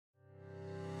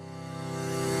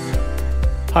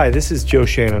Hi, this is Joe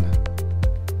Shannon.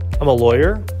 I'm a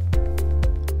lawyer,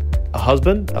 a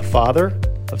husband, a father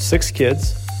of 6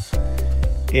 kids,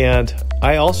 and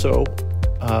I also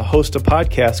host a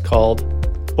podcast called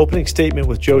Opening Statement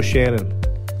with Joe Shannon.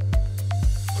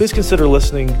 Please consider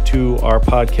listening to our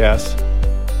podcast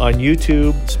on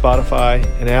YouTube, Spotify,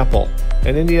 and Apple,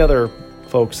 and any other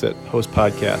folks that host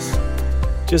podcasts.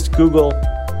 Just Google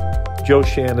Joe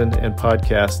Shannon and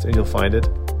podcast, and you'll find it.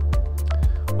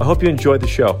 I hope you enjoyed the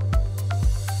show.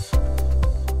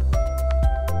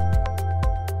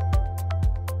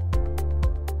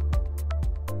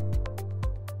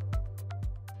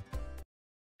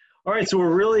 All right, so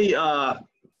we're really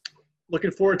looking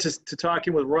forward to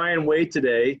talking with Ryan Waite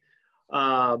today.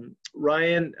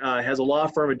 Ryan has a law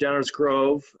firm at Downers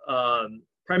Grove,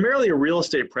 primarily a real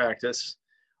estate practice,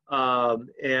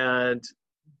 and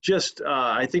just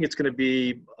I think it's going to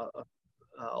be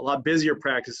a lot busier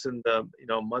practice in the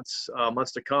months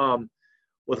to come,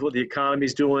 with what the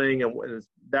economy's doing and it's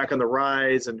back on the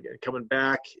rise and coming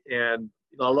back, and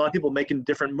a lot of people making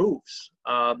different moves.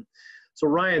 So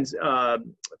Ryan,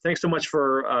 thanks so much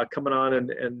for coming on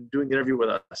and doing the interview with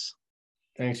us.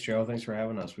 Thanks, Joe. Thanks for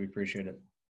having us. We appreciate it.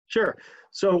 Sure.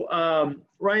 So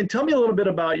Ryan, tell me a little bit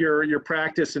about your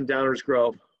practice in Downers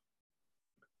Grove.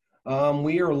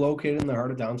 We are located in the heart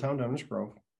of downtown Downers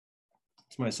Grove.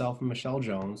 It's myself and Michelle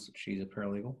Jones. She's a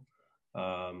paralegal.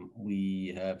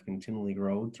 We have continually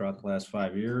grown throughout the last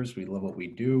 5 years. We love what we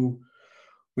do.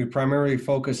 We primarily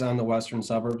focus on the western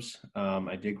suburbs.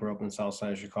 I did grow up in the south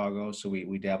side of Chicago, so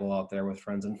we dabble out there with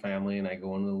friends and family, and I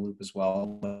go into the loop as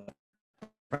well.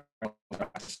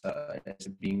 As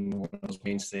being one of those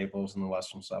main staples in the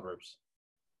western suburbs.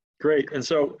 Great. And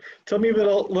so tell me a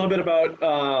little bit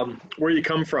about where you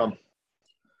come from.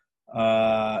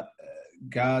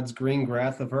 God's green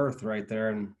grass of earth right there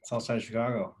in south side of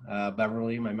Chicago.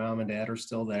 Beverly, my mom and dad are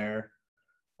still there.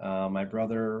 My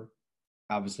brother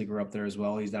obviously grew up there as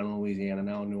well. He's down in Louisiana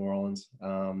now, in New Orleans.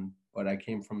 But I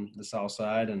came from the south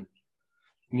side and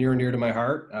near and dear to my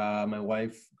heart. My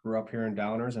wife grew up here in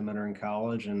Downers. I met her in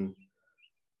college, and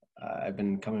I've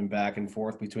been coming back and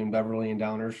forth between Beverly and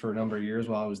Downers for a number of years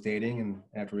while I was dating. And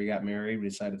after we got married, we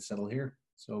decided to settle here.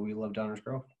 So we love Downers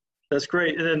Grove. That's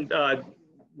great. And then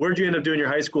where'd you end up doing your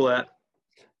high school at?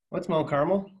 What's Mount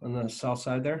Carmel on the south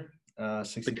side there?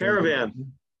 The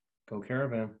Caravan. Go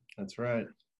Caravan. That's right.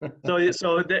 So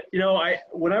that,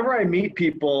 whenever I meet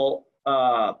people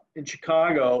in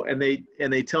Chicago and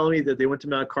they tell me that they went to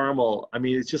Mount Carmel, I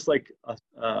mean, it's just like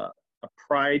a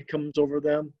pride comes over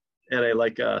them, and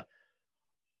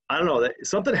I don't know, that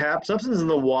something happens. Something's in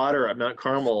the water at Mount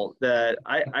Carmel that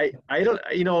I don't,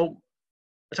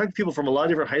 I talk to people from a lot of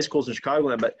different high schools in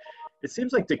Chicagoland, but it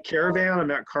seems like the Caravan at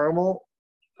Mount Carmel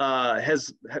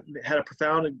has had a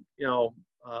profound,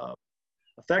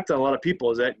 effect on a lot of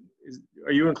people.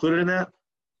 Are you included in that?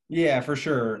 Yeah, for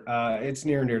sure. It's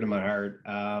near and dear to my heart.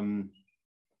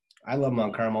 I love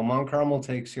Mount Carmel. Mount Carmel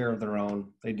takes care of their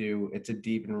own. They do. It's a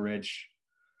deep and rich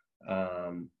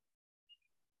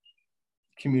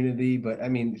community, but I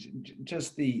mean,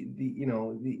 just the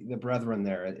brethren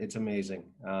there, it's amazing.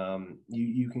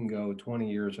 You can go 20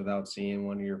 years without seeing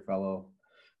one of your fellow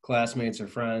classmates or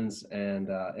friends, and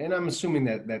I'm assuming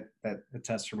that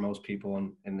attests for most people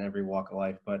in every walk of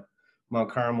life, but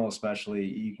Mount Carmel especially,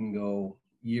 you can go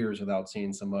years without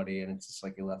seeing somebody, and it's just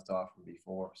like you left off from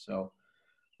before. So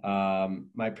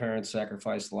my parents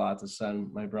sacrificed a lot to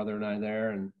send my brother and I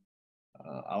there, and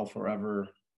I'll forever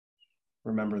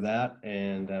remember that.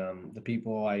 And the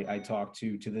people I talk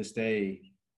to this day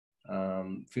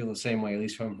feel the same way, at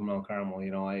least from Mount Carmel.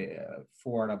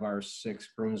 4 out of our 6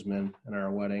 groomsmen in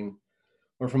our wedding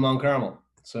were from Mount Carmel.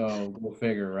 So we'll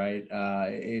figure, right?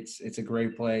 It's a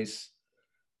great place.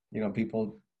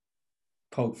 People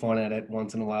poke fun at it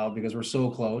once in a while because we're so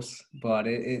close, but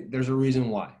there's a reason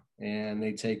why, and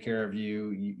they take care of you.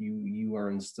 You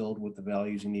are instilled with the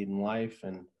values you need in life,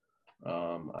 and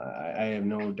I have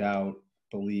no doubt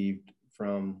believed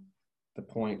from the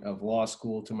point of law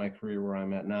school to my career where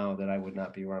I'm at now that I would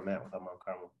not be where I'm at without Mount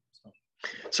Carmel.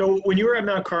 So when you were at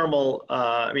Mount Carmel,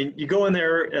 you go in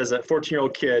there as a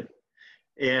 14-year-old kid,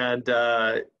 and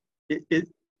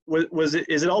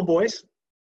is it all boys?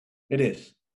 It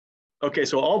is. Okay,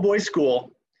 so all boys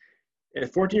school, and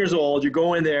at 14 years old, you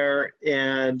go in there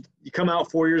and you come out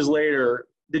 4 years later.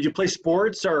 Did you play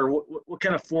sports, or what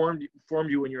kind of formed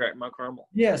you when you were at Mount Carmel?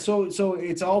 Yeah, so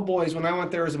it's all boys. When I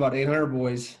went there, it was about 800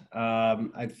 boys.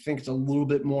 I think it's a little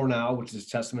bit more now, which is a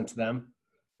testament to them,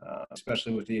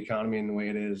 especially with the economy and the way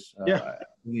it is. I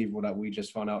believe what we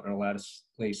just found out in our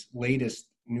latest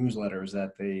newsletters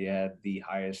that they had the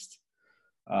highest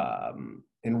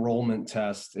enrollment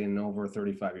test in over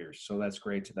 35 years. So that's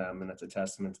great to them, and that's a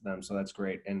testament to them. So that's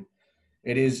great. And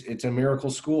it's a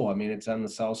miracle school. I mean, it's on the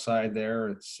south side there.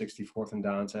 It's 64th and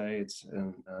Dante. It's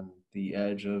on the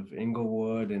edge of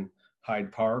Inglewood and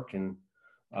Hyde Park, and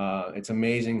it's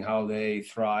amazing how they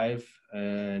thrive.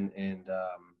 And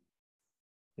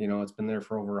it's been there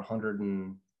for over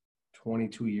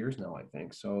 122 years now, I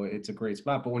think. So it's a great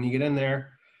spot. But when you get in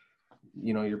there,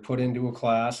 you're put into a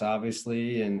class,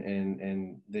 obviously,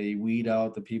 and they weed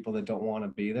out the people that don't want to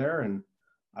be there. And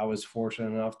I was fortunate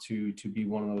enough to be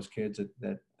one of those kids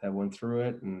that went through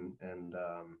it. And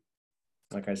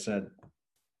like I said,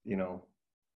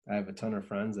 I have a ton of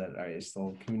friends that I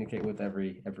still communicate with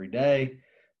every day,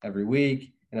 every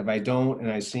week. And if I don't,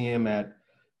 and I see them at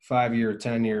 5-year,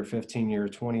 10-year, 15-year,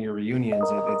 20-year reunions,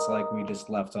 it's like we just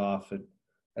left off at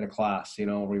a class,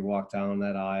 we walked down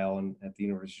that aisle and at the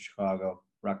University of Chicago,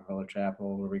 Rockefeller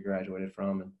Chapel, where we graduated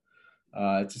from. And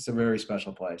it's just a very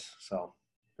special place. So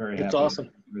very happy. It's awesome.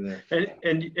 There.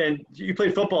 And you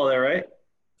played football there, right?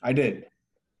 I did.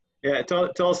 Yeah. Tell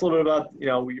us a little bit about,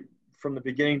 from the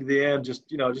beginning to the end,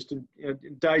 just in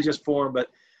digest form, but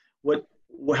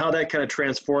how that kind of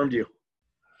transformed you.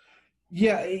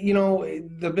 Yeah,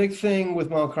 the big thing with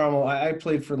Mount Carmel, I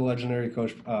played for the legendary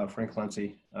coach, Frank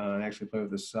Clancy. I actually played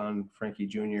with his son, Frankie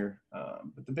Jr.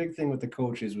 But the big thing with the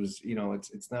coaches was,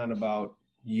 it's not about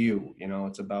you,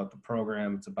 it's about the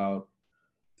program. It's about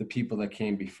the people that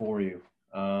came before you.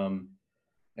 And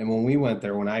when we went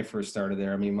there, when I first started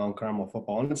there, Mount Carmel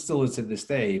football, and it still is to this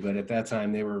day, but at that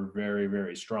time they were very,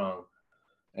 very strong.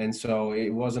 And so it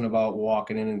wasn't about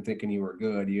walking in and thinking you were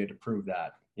good. You had to prove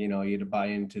that. You had to buy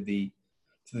into the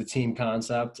team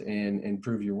concept and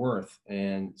prove your worth.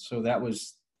 And so that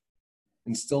was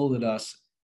instilled in us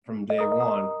from day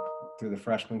one through the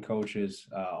freshman coaches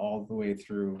all the way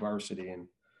through varsity. And,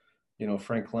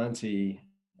 Frank Clancy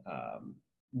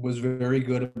was very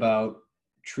good about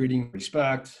treating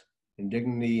respect and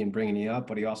dignity and bringing you up,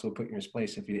 but he also put you in his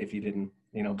place if you didn't,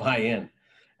 buy in.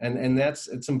 And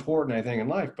it's important, I think, in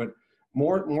life. But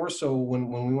more so when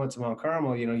we went to Mount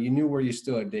Carmel, you knew where you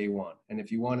stood day one. And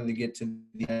if you wanted to get to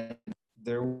the end,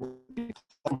 there were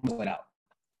laid out.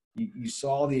 You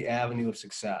saw the avenue of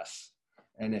success.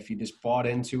 And if you just bought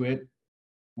into it,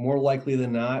 more likely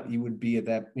than not, you would be at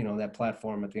that, that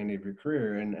platform at the end of your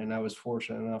career. And I was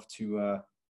fortunate enough to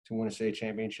win a state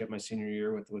championship my senior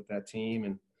year with that team.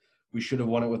 And we should have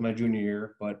won it with my junior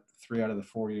year, but 3 out of the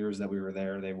 4 years that we were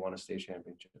there, they won a state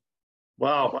championship.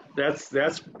 Wow, that's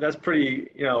pretty,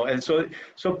 and so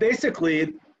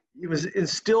basically it was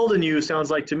instilled in you, sounds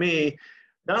like to me,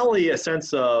 not only a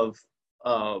sense of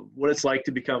what it's like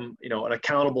to become, an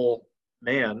accountable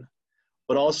man,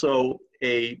 but also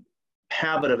a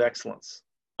habit of excellence.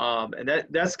 And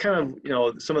that's kind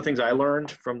of, some of the things I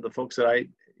learned from the folks that I,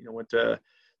 went to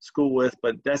school with,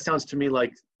 but that sounds to me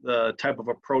like the type of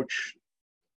approach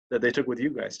that they took with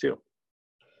you guys too.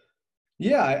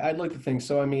 Yeah, I'd like to think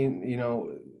so. The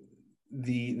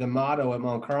motto at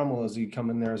Mount Carmel is you come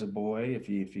in there as a boy. If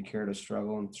you care to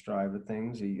struggle and strive at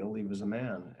things, you'll leave as a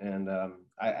man. And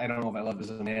I don't know if I left as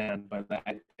a man, but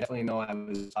I definitely know I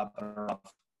was up or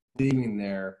off leaving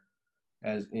there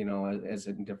as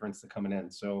a difference to coming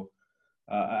in. So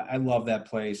I love that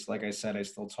place. Like I said, I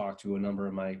still talk to a number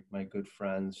of my good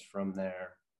friends from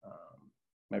there.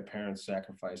 My parents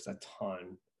sacrificed a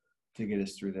ton to get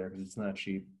us through there because it's not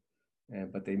cheap.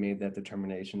 But they made that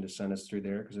determination to send us through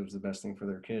there because it was the best thing for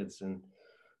their kids. And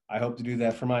I hope to do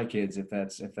that for my kids if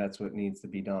that's what needs to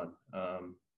be done.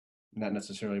 Not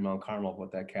necessarily Mount Carmel,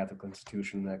 but that Catholic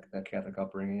institution, that Catholic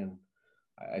upbringing. And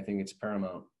I think it's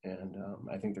paramount. And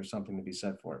I think there's something to be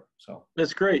said for it. So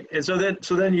that's great. And so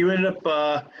then you ended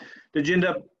up, did you end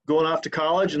up going off to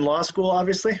college and law school,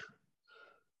 obviously?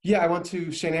 Yeah, I went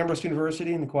to St. Ambrose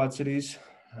University in the Quad Cities,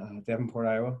 Davenport,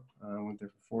 Iowa. I went there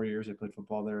for 4 years. I played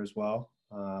football there as well.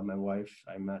 My wife,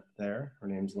 I met there. Her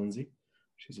name's Lindsay.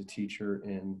 She's a teacher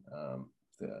in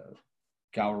the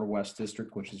Gower West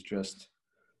District, which is just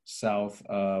south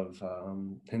of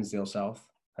Hinsdale South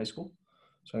High School.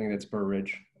 So I think that's Burr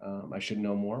Ridge. I should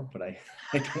know more, but I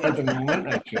don't at the moment.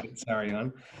 I should. Sorry,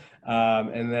 hon.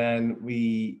 And then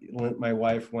my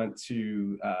wife went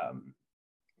to,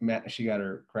 she got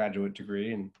her graduate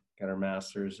degree and got her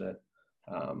master's at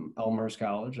Elmhurst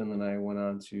College, and then I went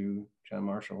on to John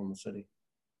Marshall in the city.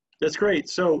 That's great.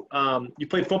 So you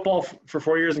played football for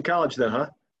 4 years in college then, huh?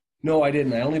 No, I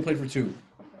didn't. I only played for 2.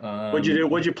 What'd you do?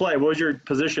 What'd you play? What was your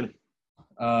position?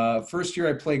 First year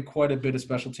I played quite a bit of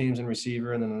special teams and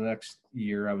receiver, and then the next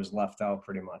year I was left out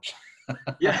pretty much.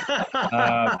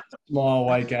 Yeah. Small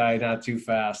white guy, not too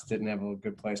fast, didn't have a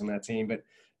good place on that team. But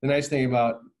the nice thing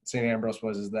about St.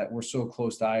 Ambrose is that we're so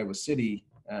close to Iowa City,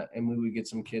 and we would get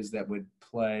some kids that would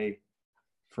play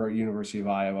for University of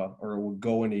Iowa or would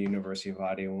go into University of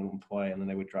Iowa and play, and then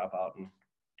they would drop out and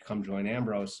come join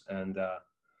Ambrose. And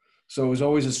so it was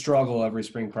always a struggle every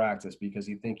spring practice because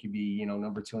you think you'd be,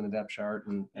 number 2 on the depth chart,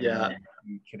 and Yeah.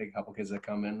 you get a couple kids that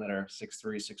come in that are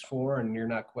 6'3", 6'4", and you're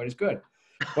not quite as good.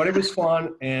 But it was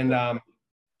fun, and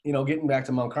getting back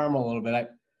to Mount Carmel a little bit,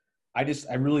 I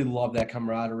really love that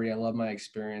camaraderie. I love my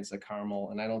experience at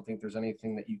Carmel, and I don't think there's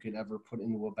anything that you could ever put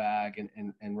into a bag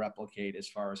and replicate as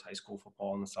far as high school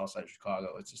football in the South Side of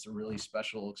Chicago. It's just a really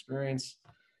special experience,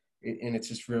 and it's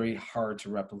just very hard to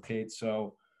replicate.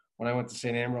 So when I went to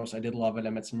St. Ambrose, I did love it. I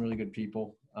met some really good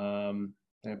people, and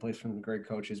I played for some great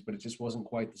coaches, but it just wasn't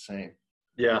quite the same.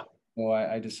 Yeah. So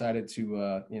I decided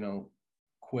to,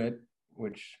 quit,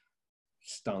 which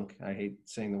stunk. I hate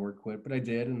saying the word quit, but I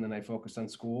did. And then I focused on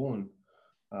school, and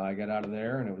I got out of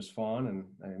there, and it was fun. And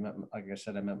like I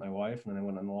said, I met my wife, and then I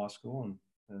went on to law school, and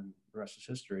the rest is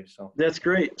history. So That's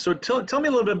great. So tell me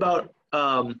a little bit about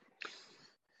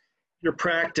your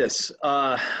practice.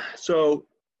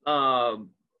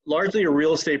 Largely a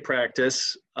real estate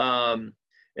practice. And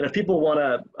if people want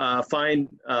to find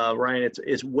Ryan,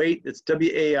 it's Waite, it's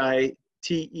WAITE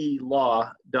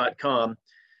law.com.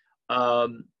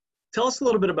 Tell us a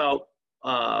little bit about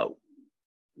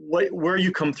where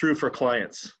you come through for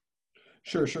clients.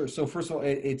 Sure. So first of all,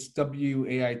 it's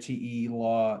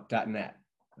WAITElaw.net.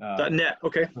 .net.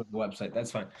 Okay. The website.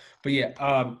 That's fine. But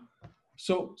yeah.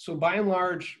 So by and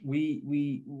large,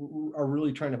 we are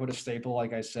really trying to put a staple,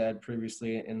 like I said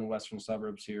previously, in the western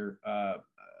suburbs here.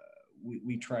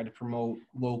 We try to promote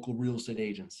local real estate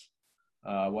agents,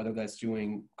 whether that's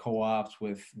doing co-ops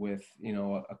with a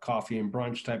coffee and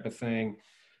brunch type of thing,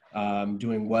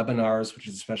 doing webinars, which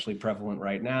is especially prevalent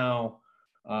right now,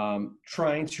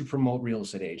 trying to promote real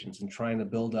estate agents and trying to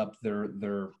build up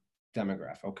their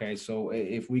demographic. Okay, so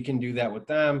if we can do that with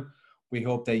them, we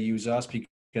hope they use us,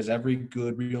 because every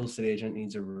good real estate agent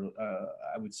needs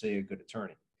I would say a good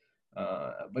attorney.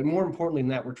 But more importantly than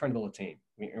that, we're trying to build a team.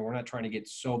 We're not trying to get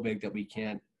so big that we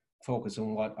can't focus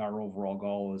on what our overall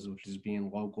goal is, which is being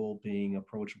local, being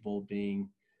approachable, being,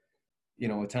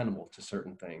 attainable to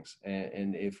certain things.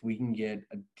 And if we can get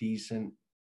a decent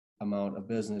amount of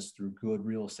business through good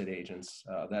real estate agents,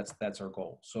 that's our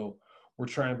goal. So we're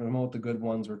trying to promote the good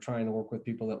ones. We're trying to work with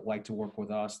people that like to work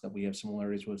with us, that we have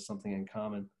similarities with, something in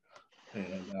common.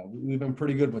 And we've been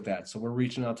pretty good with that. So we're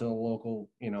reaching out to the local,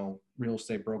 real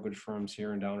estate brokerage firms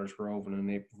here in Downers Grove and in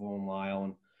Naperville and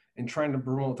Lisle, and trying to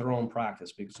promote their own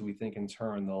practice, because we think in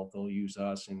turn they'll use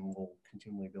us and we'll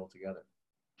continually build together.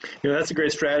 That's a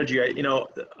great strategy.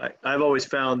 I've always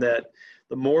found that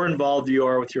the more involved you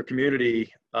are with your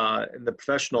community and the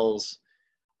professionals,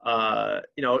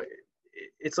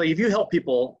 it's like if you help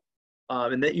people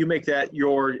and that you make that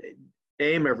your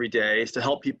aim every day is to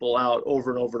help people out over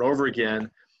and over and over again,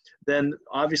 then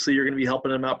obviously you're going to be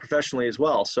helping them out professionally as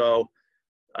well. So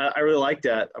I really like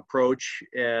that approach.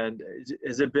 And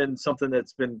has it been something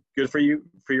that's been good for you,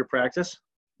 for your practice?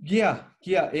 Yeah.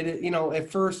 It,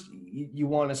 at first you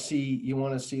want to see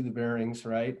the bearings,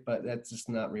 right? But that's just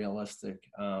not realistic,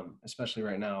 especially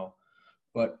right now.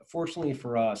 But fortunately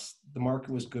for us, the market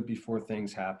was good before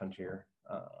things happened here.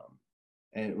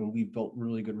 And we built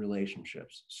really good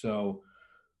relationships. So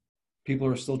people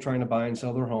are still trying to buy and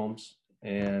sell their homes,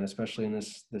 and especially in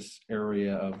this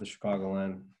area of the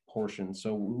Chicagoland portion.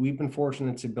 So we've been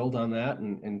fortunate to build on that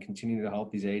and continue to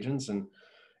help these agents. And,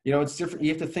 it's different.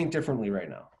 You have to think differently right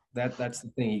now. That's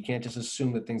the thing. You can't just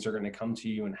assume that things are going to come to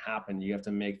you and happen. You have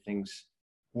to make things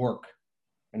work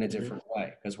in a different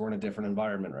way, because we're in a different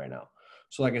environment right now.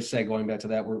 So like I said, going back to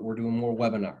that, we're doing more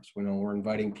webinars. We're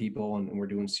inviting people, and we're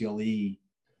doing CLE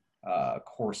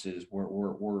courses.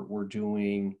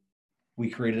 We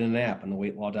created an app on the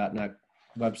waitelaw.net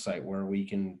website where we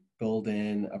can build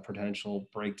in a potential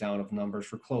breakdown of numbers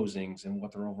for closings and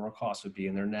what their overall cost would be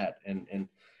in their net. And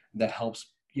that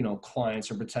helps,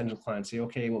 clients or potential clients say,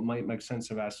 okay, what might make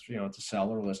sense of us, to sell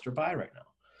or list or buy right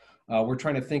now. We're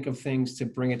trying to think of things to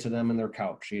bring it to them in their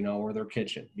couch, or their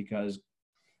kitchen, because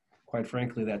quite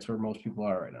frankly, that's where most people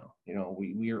are right now.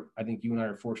 I think you and I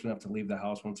are fortunate enough to leave the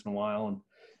house once in a while and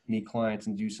meet clients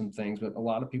and do some things, but a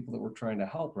lot of people that we're trying to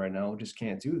help right now just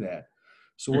can't do that.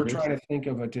 So we're trying to think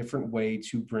of a different way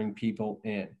to bring people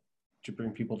in, to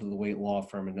bring people to the Waite Law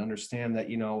Firm, and understand that,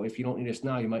 if you don't need us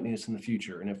now, you might need us in the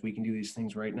future. And if we can do these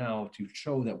things right now to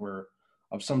show that we're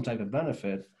of some type of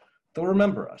benefit, they'll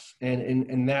remember us.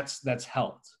 And that's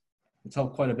helped. It's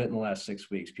helped quite a bit in the last 6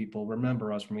 weeks. People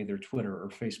remember us from either Twitter or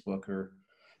Facebook or,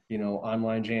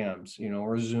 online jams,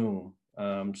 or Zoom.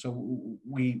 So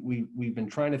we've been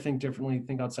trying to think differently,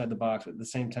 think outside the box, but at the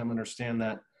same time understand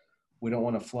that we don't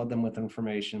want to flood them with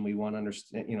information. We want to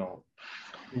understand,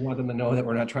 we want them to know that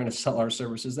we're not trying to sell our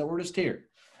services, that we're just here.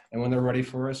 And when they're ready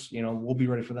for us, we'll be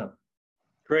ready for them.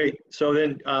 Great. So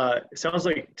then it sounds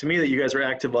like to me that you guys are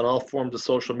active on all forms of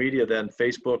social media then,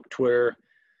 Facebook, Twitter,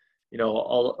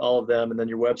 all of them. And then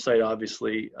your website,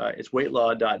 obviously, it's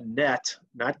waitelaw.net,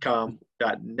 not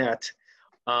com.net.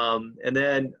 And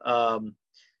then,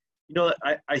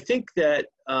 I think that,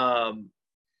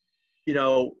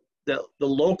 that the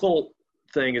local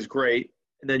thing is great,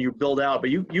 and then you build out, but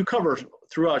you cover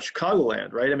throughout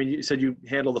Chicagoland, right? I mean, you said you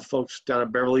handle the folks down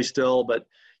in Beverly still, but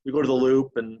you go to the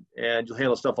Loop and you'll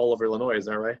handle stuff all over Illinois. Is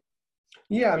that right?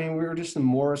 Yeah. I mean, we were just in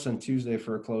Morris on Tuesday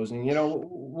for a closing.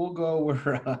 We'll go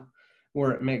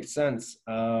where it makes sense.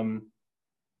 Then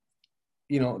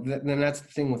that's the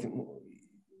thing with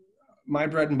my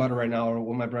bread and butter right now, or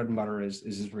what my bread and butter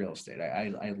is real estate.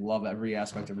 I love every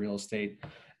aspect of real estate,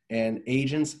 and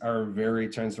agents are very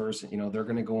transverse. They're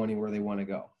going to go anywhere they want to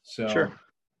go. So sure.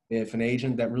 If an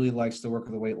agent that really likes the work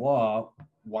of the Waite Law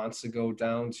wants to go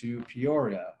down to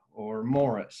Peoria or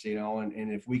Morris, and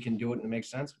if we can do it and it makes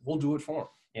sense, we'll do it for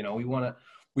them. We want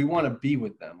to be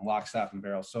with them, lock, stock, and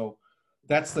barrel. So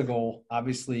that's the goal.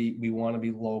 Obviously, we want to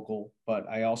be local, but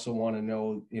I also want to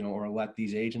know, or let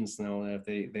these agents know that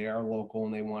if they are local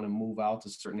and they want to move out to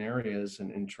certain areas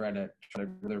and try to grow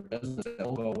their business,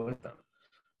 they'll go with them.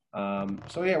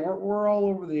 So yeah, we're all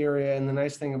over the area. And the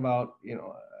nice thing about,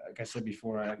 like I said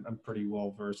before, I'm pretty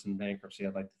well versed in bankruptcy,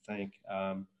 I'd like to think.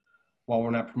 While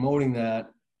we're not promoting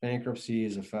that, bankruptcy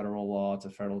is a federal law. It's a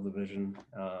federal division.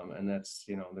 And that's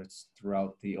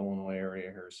throughout the Illinois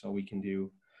area here. So we can do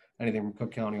anything from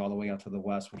Cook County all the way out to the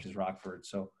west, which is Rockford.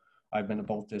 So I've been to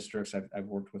both districts. I've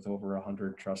worked with over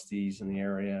 100 trustees in the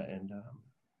area. And,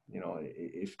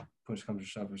 if push comes to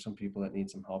shove for some people that need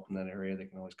some help in that area, they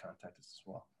can always contact us as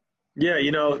well. Yeah.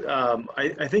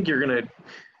 I think you are going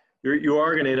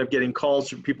to end up getting calls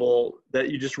from people that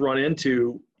you just run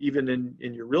into, even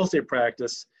in your real estate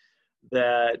practice,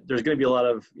 that there's going to be a lot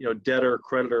of, debtor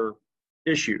creditor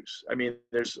issues. I mean,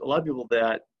 there's a lot of people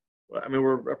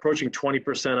we're approaching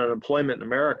 20% unemployment in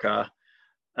America.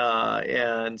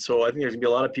 And so I think there's gonna be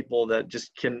a lot of people that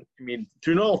just through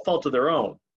no fault of their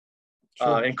own,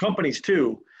 Sure. and companies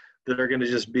too, that are going to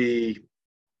just be,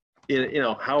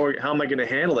 how am I going to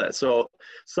handle that? So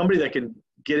somebody that can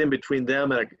get in between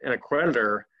them and a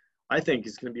creditor, I think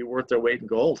is going to be worth their weight in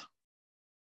gold.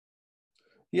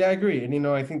 Yeah, I agree. And,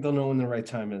 I think they'll know when the right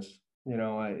time is.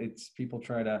 It's people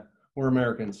we're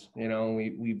Americans,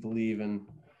 we believe in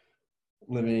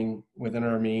living within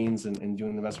our means and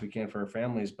doing the best we can for our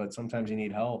families, but sometimes you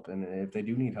need help. And if they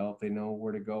do need help, they know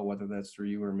where to go, whether that's through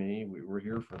you or me. We're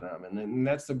here for them. And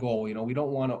that's the goal. We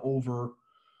don't want to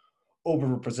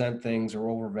over-represent things or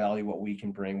overvalue what we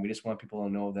can bring. We just want people to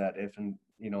know that if and,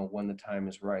 when the time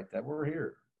is right, that we're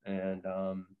here. And,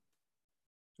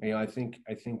 I think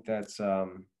that's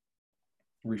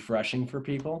refreshing for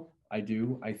people. I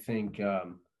do. I think,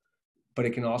 but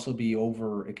it can also be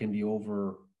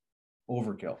overkill.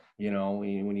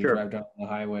 When you Sure. drive down the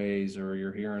highways or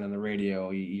you're hearing on the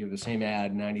radio, you hear the same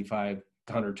ad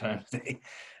 9,500 times a day.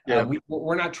 Yeah.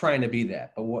 We're not trying to be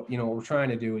that, but what we're trying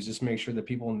to do is just make sure that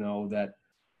people know that,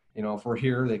 if we're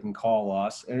here, they can call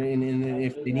us, and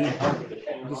if they need help,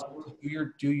 just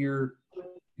do your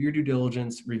due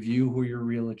diligence, review who you're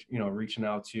really, reaching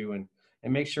out to, and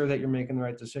make sure that you're making the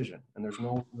right decision. And there's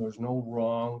no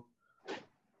wrong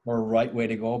or right way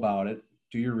to go about it.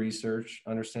 Do your research,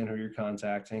 understand who you're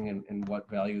contacting and what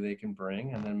value they can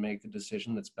bring, and then make the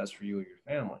decision that's best for you or your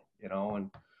family, and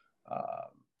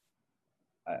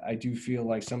I do feel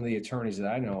like some of the attorneys that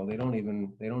I know, they don't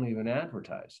even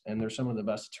advertise, and they're some of the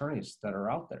best attorneys that are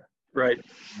out there. Right.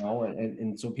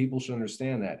 And so people should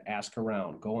understand that. Ask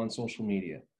around, go on social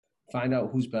media, find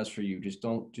out who's best for you. Just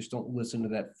don't listen to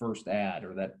that first ad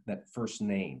or that first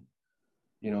name.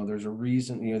 There's a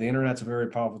reason. The internet's a very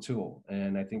powerful tool,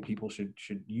 and I think people should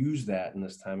use that in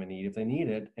this time of need if they need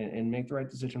it, and make the right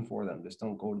decision for them. Just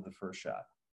don't go to the first shot.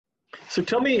 So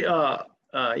tell me,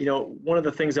 one of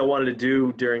the things I wanted to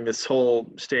do during this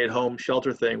whole stay-at-home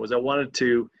shelter thing was I wanted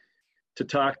to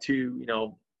talk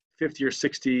to 50 or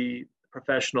 60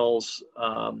 professionals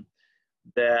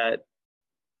that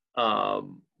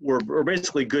were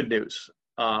basically good news.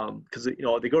 Because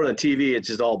they go to the TV, it's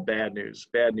just all bad news,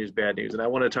 and I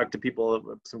want to talk to people of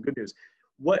some good news.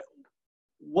 What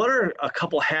are a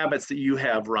couple habits that you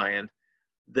have, Ryan,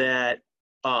 that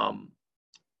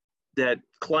that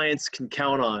clients can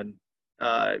count on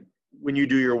when you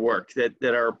do your work that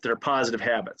are positive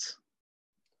habits?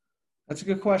 That's a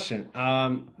good question.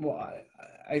 Well,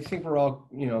 I think we're all,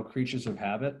 creatures of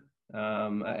habit.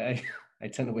 I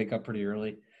tend to wake up pretty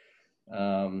early.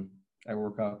 Um, I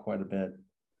work out quite a bit.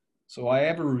 So I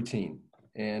have a routine.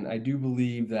 And I do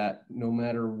believe that no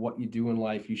matter what you do in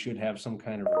life, you should have some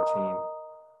kind of routine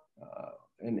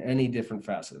in any different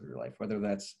facet of your life, whether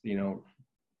that's,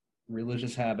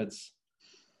 religious habits,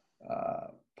 uh,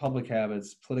 public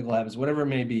habits, political habits, whatever it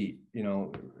may be,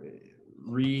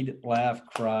 read, laugh,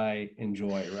 cry,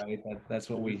 enjoy, right? That's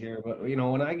what we hear. But,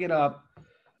 when I get up,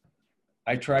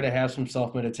 I try to have some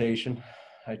self-meditation.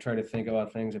 I try to think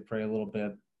about things. I pray a little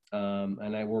bit.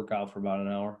 And I work out for about an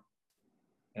hour.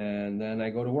 And then I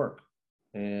go to work.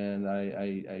 And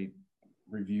I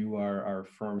review our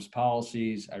firm's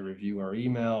policies. I review our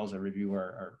emails. I review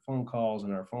our phone calls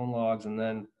and our phone logs. And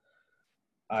then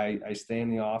I stay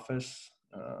in the office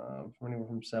anywhere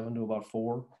from 7 to about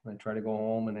 4. I try to go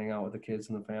home and hang out with the kids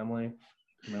and the family,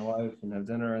 my wife, and have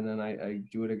dinner. And then I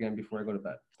do it again before I go to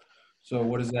bed. So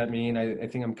what does that mean? I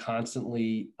think I'm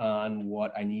constantly on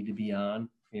what I need to be on.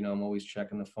 I'm always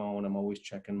checking the phone. I'm always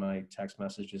checking my text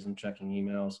messages and checking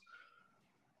emails.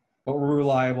 But we're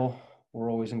reliable.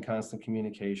 We're always in constant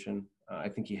communication. I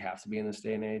think you have to be in this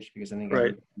day and age because I think Right.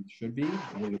 everybody should be.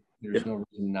 There's no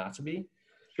reason not to be.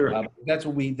 Sure. That's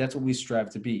what we strive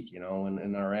to be, in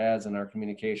our ads and our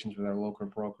communications with our local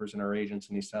brokers and our agents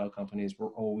and these title companies. We're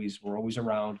always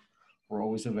around, we're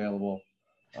always available,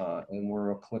 and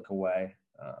we're a click away.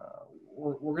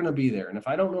 We're going to be there. And if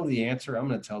I don't know the answer, I'm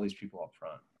going to tell these people up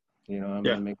front. I'm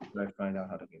going to make sure I find out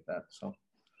how to get that. So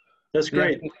that's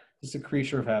great. Yeah, it's a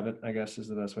creature of habit, I guess, is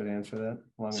the best way to answer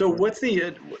that. So what's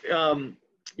the,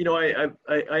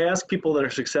 I ask people that are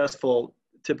successful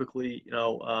typically,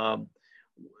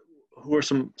 who are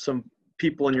some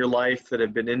people in your life that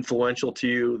have been influential to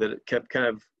you, that kept kind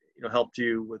of, helped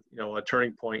you with, a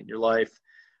turning point in your life,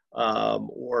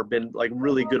 or been like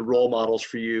really good role models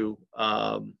for you.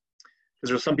 Because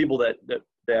there's some people that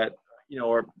that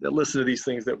listen to these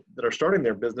things that are starting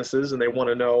their businesses and they want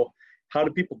to know, how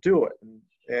do people do it?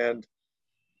 And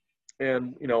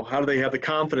how do they have the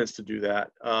confidence to do that?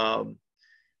 How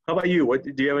about you?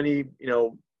 Do you have any,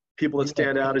 people that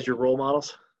stand out as your role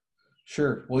models?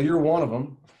 Sure. Well, you're one of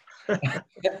them.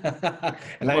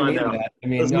 And I mean that.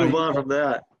 Let's move on from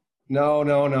that.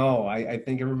 No. I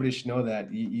think everybody should know that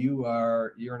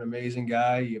you're an amazing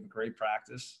guy. You have a great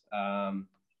practice.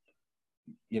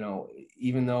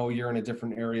 Even though you're in a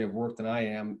different area of work than I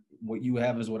am, what you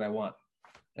have is what I want.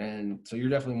 And so you're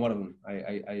definitely one of them.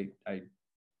 I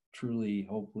truly,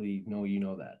 hopefully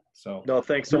know that. So no,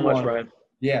 thanks so much, Ryan.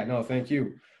 Yeah, no, thank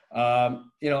you.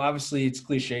 Obviously it's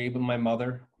cliche, but my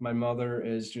mother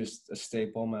is just a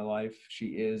staple in my life.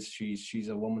 She's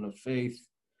a woman of faith.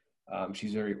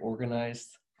 She's very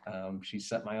organized. She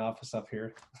set my office up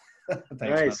here.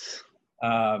 Thanks.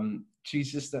 Nice.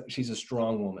 She's a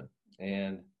strong woman.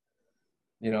 And,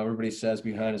 everybody says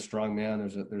behind a strong man,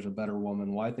 there's a better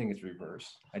woman. Well, I think it's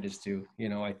reverse. I just do.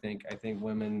 I think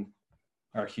women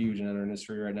are huge in our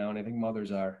industry right now. And I think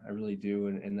mothers are, I really do.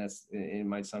 And it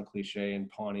might sound cliche and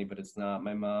pawnee, but it's not.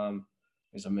 My mom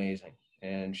is amazing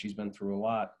and she's been through a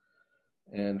lot.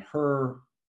 And her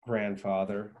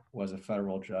grandfather was a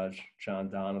federal judge, John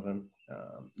Donovan.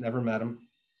 Never met him.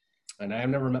 And I have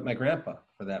never met my grandpa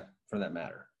for that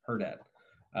matter, her dad.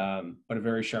 But a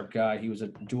very sharp guy. He was a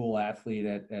dual athlete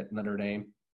at Notre Dame.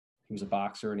 He was a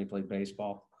boxer and he played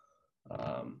baseball.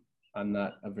 I'm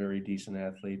not a very decent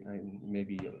athlete. I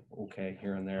maybe okay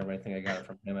here and there, but I think I got it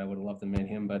from him. I would have loved to meet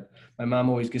him, but my mom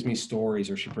always gives me stories,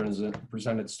 or she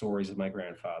presented stories of my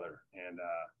grandfather, and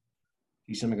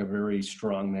he seemed like a very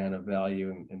strong man of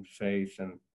value and faith.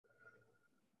 And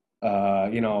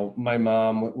my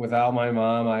mom. Without my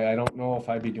mom, I don't know if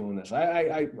I'd be doing this.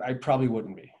 I probably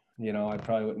wouldn't be. I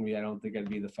probably wouldn't be. I don't think I'd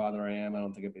be the father I am. I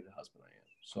don't think I'd be the husband I am.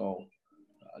 So.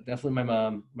 Definitely my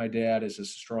mom. My dad is a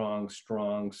strong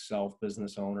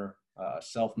self-business owner,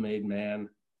 self-made man.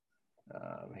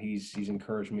 He's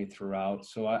encouraged me throughout.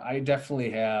 So I definitely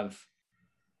have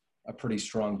a pretty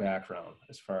strong background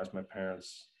as far as my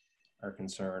parents are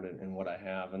concerned and what I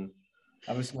have. And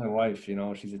obviously my wife,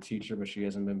 she's a teacher, but she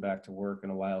hasn't been back to work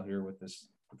in a while here with the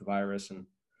virus, and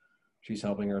she's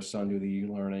helping her son do the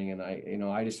e-learning. And I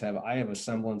have a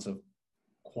semblance of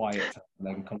quiet time and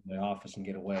I can come to my office and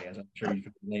get away, as I'm sure you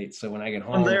can relate. So when I get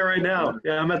home, I'm there right now.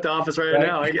 Yeah, I'm at the office right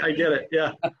now. I get it.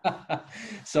 Yeah.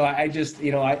 So I just,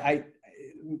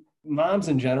 moms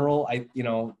in general,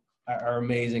 are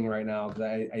amazing right now, because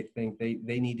I think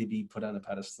they need to be put on a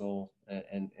pedestal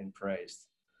and praised.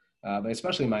 But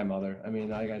especially my mother. I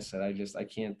mean, like I said, I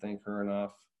can't thank her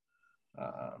enough.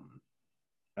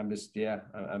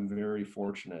 I'm very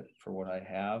fortunate for what I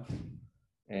have.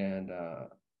 And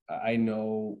I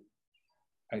know,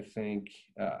 I think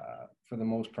for the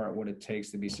most part, what it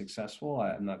takes to be successful.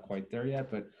 I'm not quite there yet,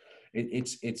 but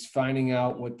it's finding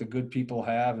out what the good people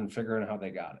have and figuring out how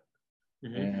they got it.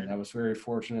 And I was very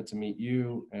fortunate to meet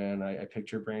you, and I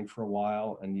picked your brain for a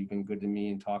while, and you've been good to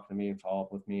me and talking to me and follow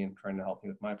up with me and trying to help me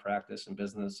with my practice and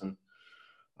business. And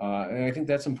I think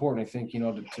that's important. I think,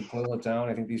 to boil it down,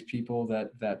 I think these people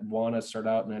that want to start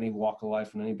out in any walk of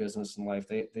life, in any business in life,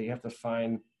 they have to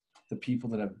find the people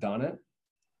that have done it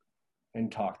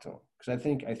and talk to them. Because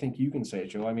I think you can say it,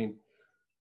 Joe. I mean,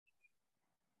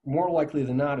 more likely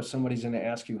than not, if somebody's going to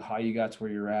ask you how you got to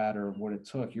where you're at or what it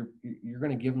took, you're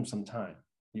going to give them some time.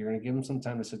 You're going to give them some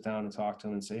time to sit down and talk to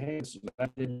them and say, hey, this is what I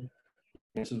did.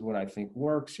 This is what I think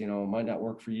works. It might not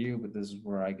work for you, but this is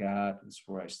where I got, this is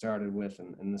where I started with,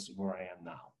 and this is where I am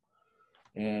now.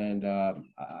 And I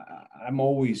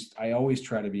always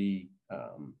try to be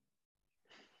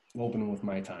open with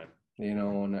my time,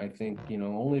 and I think,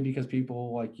 only because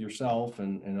people like yourself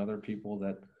and other people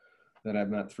that I've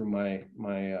met through my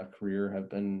career have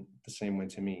been the same way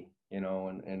to me,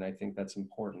 and I think that's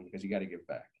important because you got to give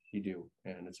back. You do.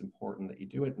 And it's important that you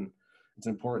do it. And it's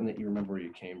important that you remember where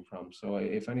you came from. So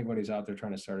if anybody's out there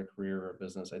trying to start a career or a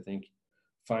business, I think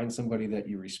find somebody that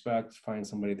you respect, find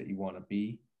somebody that you want to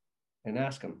be, and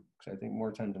ask them. Because I think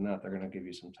more times than not, they're going to give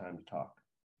you some time to talk.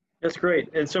 That's great.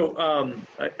 And so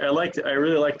I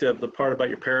really liked the part about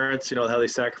your parents, how they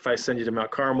sacrificed sending you to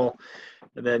Mount Carmel.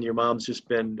 And then your mom's just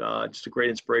been just a great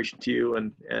inspiration to you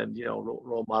and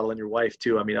role model, and your wife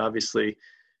too. I mean, obviously,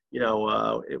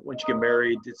 once you get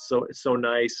married, it's so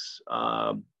nice,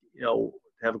 to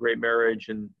have a great marriage,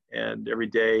 and every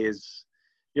day is,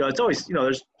 it's always,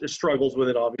 there's struggles with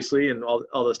it, obviously, and all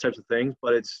those types of things,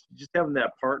 but it's just having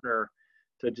that partner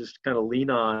to just kind of lean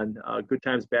on, good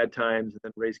times, bad times, and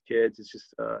then raise kids. It's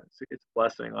just, it's a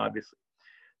blessing, obviously.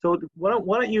 So why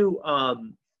don't you,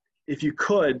 if you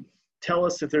could, tell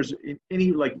us if there's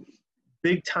any like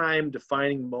big time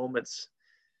defining moments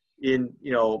in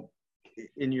your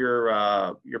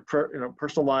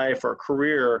personal life or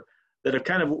career that have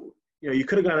kind of, you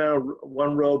could have gone down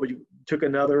one road, but you took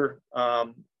another,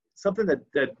 something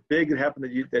that big that happened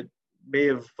that may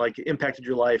have like impacted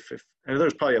your life. I know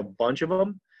there's probably a bunch of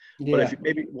them, but if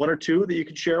maybe one or two that you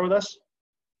could share with us.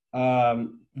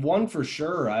 One for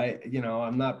sure.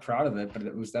 I'm not proud of it, but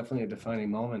it was definitely a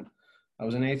defining moment. I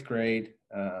was in 8th grade.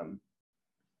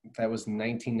 That was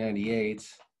 1998.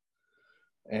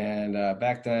 And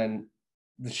back then,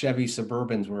 the Chevy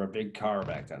Suburbans were a big car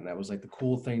back then. That was like the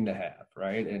cool thing to have,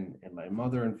 right? And my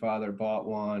mother and father bought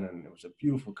one, and it was a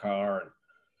beautiful car. And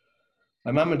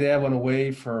my mom and dad went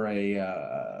away for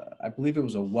I believe it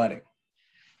was a wedding.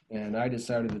 And I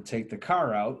decided to take the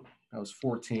car out. I was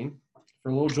 14 for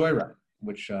a little joyride,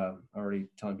 which already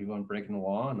telling people I'm breaking the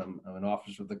law and I'm an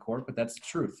officer of the court, but that's the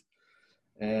truth.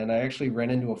 And I actually ran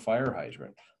into a fire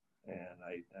hydrant, and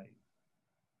I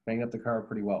banged up the car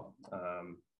pretty well.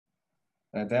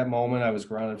 At that moment, I was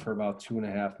grounded for about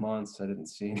 2.5 months. I didn't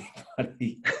see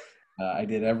anybody. I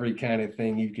did every kind of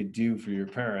thing you could do for your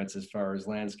parents as far as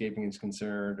landscaping is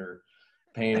concerned, or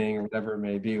painting, or whatever it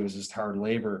may be. It was just hard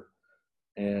labor.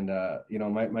 And,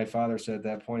 my father said at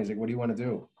that point, he's like, what do you want to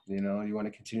do? You want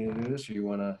to continue to do this, or you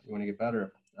want to get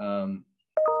better?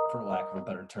 For lack of a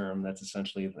better term, that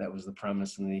was the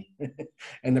premise and the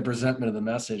and the presentment of the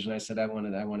message. And I said, I want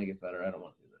to get better. I don't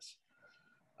want to do this.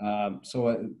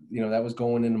 So that was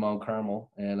going into Mount Carmel,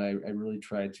 and I really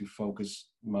tried to focus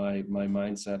my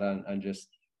mindset on just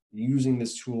using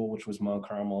this tool, which was Mount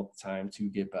Carmel at the time, to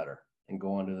get better and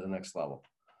go on to the next level.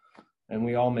 And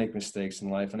we all make mistakes in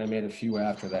life, and I made a few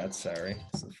after that. Sorry,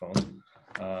 it's the phone.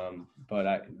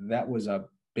 But that was a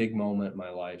big moment in my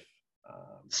life.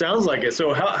 Sounds like it.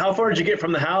 So how far did you get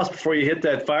from the house before you hit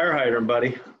that fire hydrant,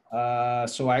 buddy?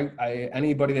 So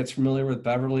anybody that's familiar with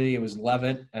Beverly, it was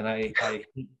Levitt, and I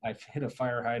hit a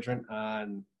fire hydrant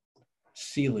on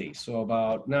Sealy, so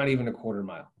about not even a quarter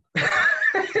mile.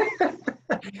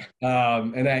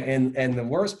 And the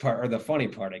worst part, or the funny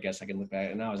part, I guess I can look back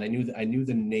at it now, is I knew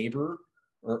the neighbor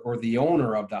or the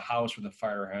owner of the house where the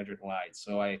fire hydrant lied.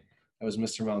 So that was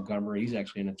Mr. Montgomery. He's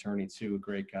actually an attorney too, a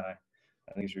great guy.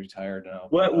 I think he's retired now.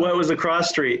 What was the cross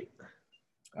street?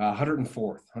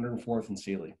 104th and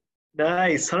Sealy.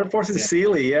 Nice, 104th and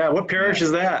Sealy. Yeah. What parish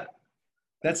is that?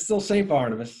 That's still St.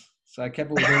 Barnabas. So I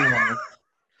kept it within line.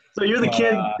 So you're the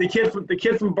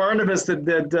kid from Barnabas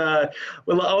that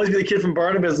will always be the kid from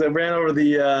Barnabas that ran over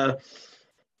the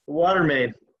water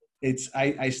main.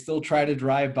 I still try to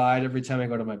drive by it every time I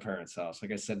go to my parents' house.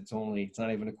 Like I said, it's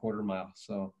not even a quarter mile.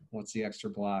 So what's the extra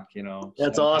block, you know?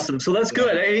 That's awesome. So that's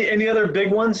good. Any other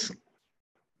big ones?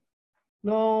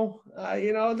 No,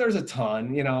 you know, there's a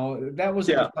ton, you know, that was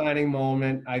a defining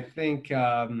moment. I think, you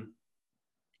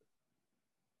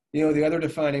know, the other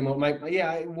defining moment,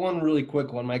 one really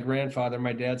quick one. My grandfather,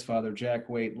 my dad's father, Jack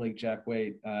Waite, late Jack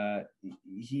Waite,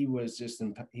 he was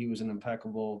an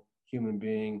impeccable human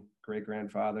being, great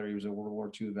grandfather. He was a World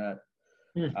War II vet.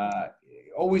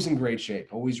 Always in great shape,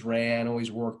 always ran,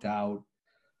 always worked out.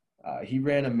 He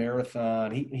ran a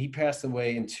marathon. He passed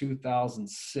away in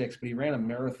 2006, but he ran a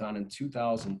marathon in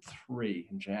 2003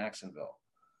 in Jacksonville.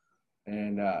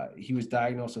 And he was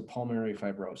diagnosed with pulmonary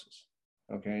fibrosis.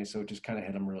 Okay, so it just kind of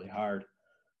hit him really hard.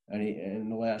 And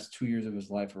the last 2 years of his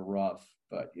life were rough.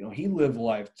 But, you know, he lived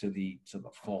life to the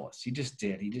fullest. He just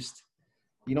did.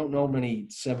 You don't know many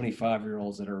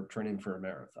 75-year-olds that are training for a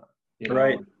marathon. You know?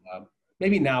 Right.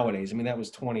 Maybe nowadays. I mean, that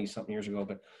was 20-something years ago.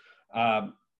 But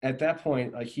at that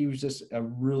point, like, he was just a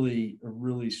really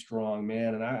strong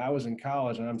man. And I was in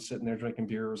college, and I'm sitting there drinking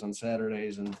beers on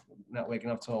Saturdays and not waking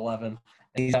up till 11.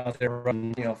 And he's out there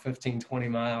running, you know, 15, 20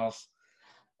 miles.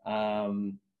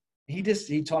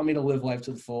 He taught me to live life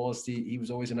to the fullest. He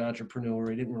was always an entrepreneur.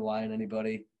 He didn't rely on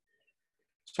anybody.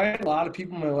 So I had a lot of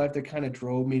people in my life that kind of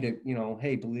drove me to, you know,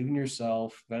 hey, believe in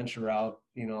yourself, venture out.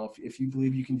 You know, if you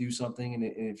believe you can do something, and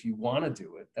if you want to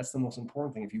do it, that's the most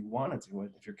important thing. If you want to do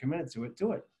it, if you're committed to it,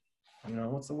 do it. You know,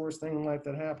 what's the worst thing in life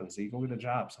that happens? So you go get a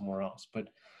job somewhere else. But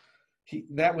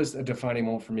that was a defining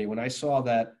moment for me when I saw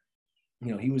that,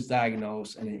 you know, he was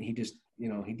diagnosed, and he just, you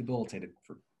know, he debilitated,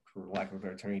 for lack of a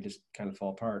better term. He just kind of fell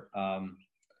apart.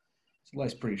 His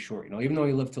life's pretty short, you know, even though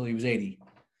he lived till he was 80.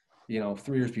 You know,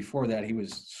 3 years before that, he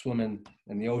was swimming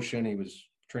in the ocean. He was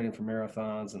training for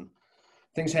marathons, and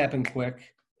things happen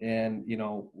quick. And, you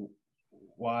know,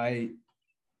 why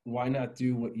not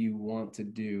do what you want to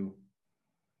do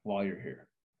while you're here?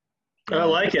 I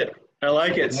like it.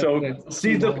 So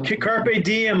see the carpe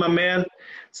diem, my man.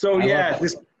 So I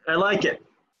like it.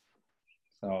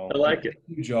 So I like it.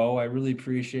 Thank you, Joe. I really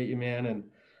appreciate you, man. And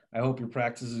I hope your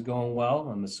practice is going well.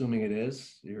 I'm assuming it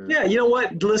is. Yeah, you know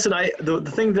what? Listen, the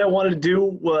thing that I wanted to do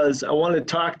was I wanted to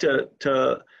talk to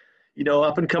you know,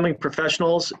 up and coming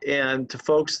professionals and to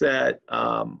folks that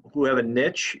who have a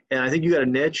niche. And I think you got a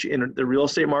niche in the real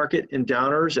estate market in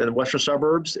Downers and the western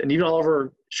suburbs and even all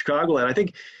over Chicago. And I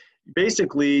think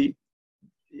basically,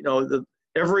 you know,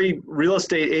 every real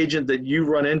estate agent that you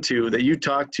run into, that you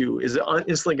talk to, is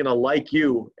instantly going to like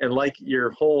you and like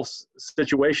your whole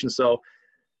situation. So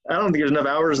I don't think there's enough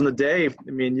hours in the day.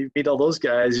 I mean, you meet all those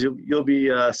guys, you'll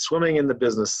be swimming in the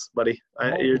business, buddy.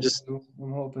 I'm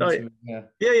hoping to.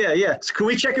 Yeah. So can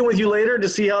we check in with you later to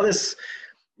see how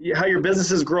your business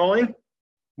is growing?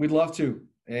 We'd love to.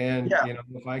 And you know,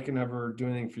 if I can ever do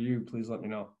anything for you, please let me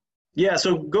know. Yeah.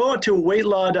 So go to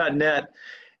waitelaw.net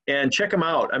and check them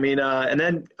out. I mean, and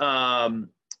then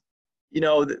you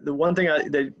know, the one thing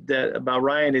that about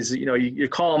Ryan is, you know, you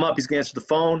call him up, he's gonna answer the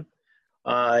phone.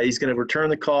 He's going to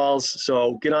return the calls.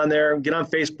 So get on there, get on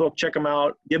Facebook, check him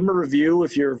out, give him a review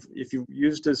if you've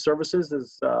used his services.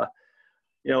 You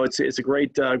know, it's a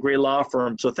great law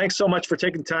firm. So thanks so much for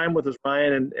taking time with us,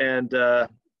 Ryan, and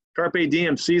carpe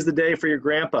diem. Seize the day for your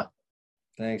grandpa.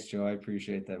 Thanks, Joe. I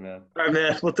appreciate that, man. All right,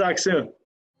 man. We'll talk soon.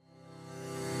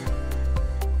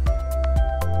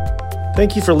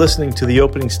 Thank you for listening to the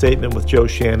opening statement with Joe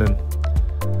Shannon.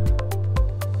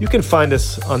 You can find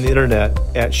us on the internet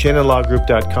at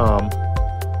shannonlawgroup.com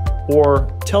or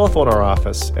telephone our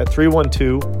office at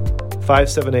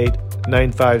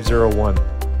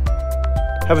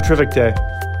 312-578-9501. Have a terrific day.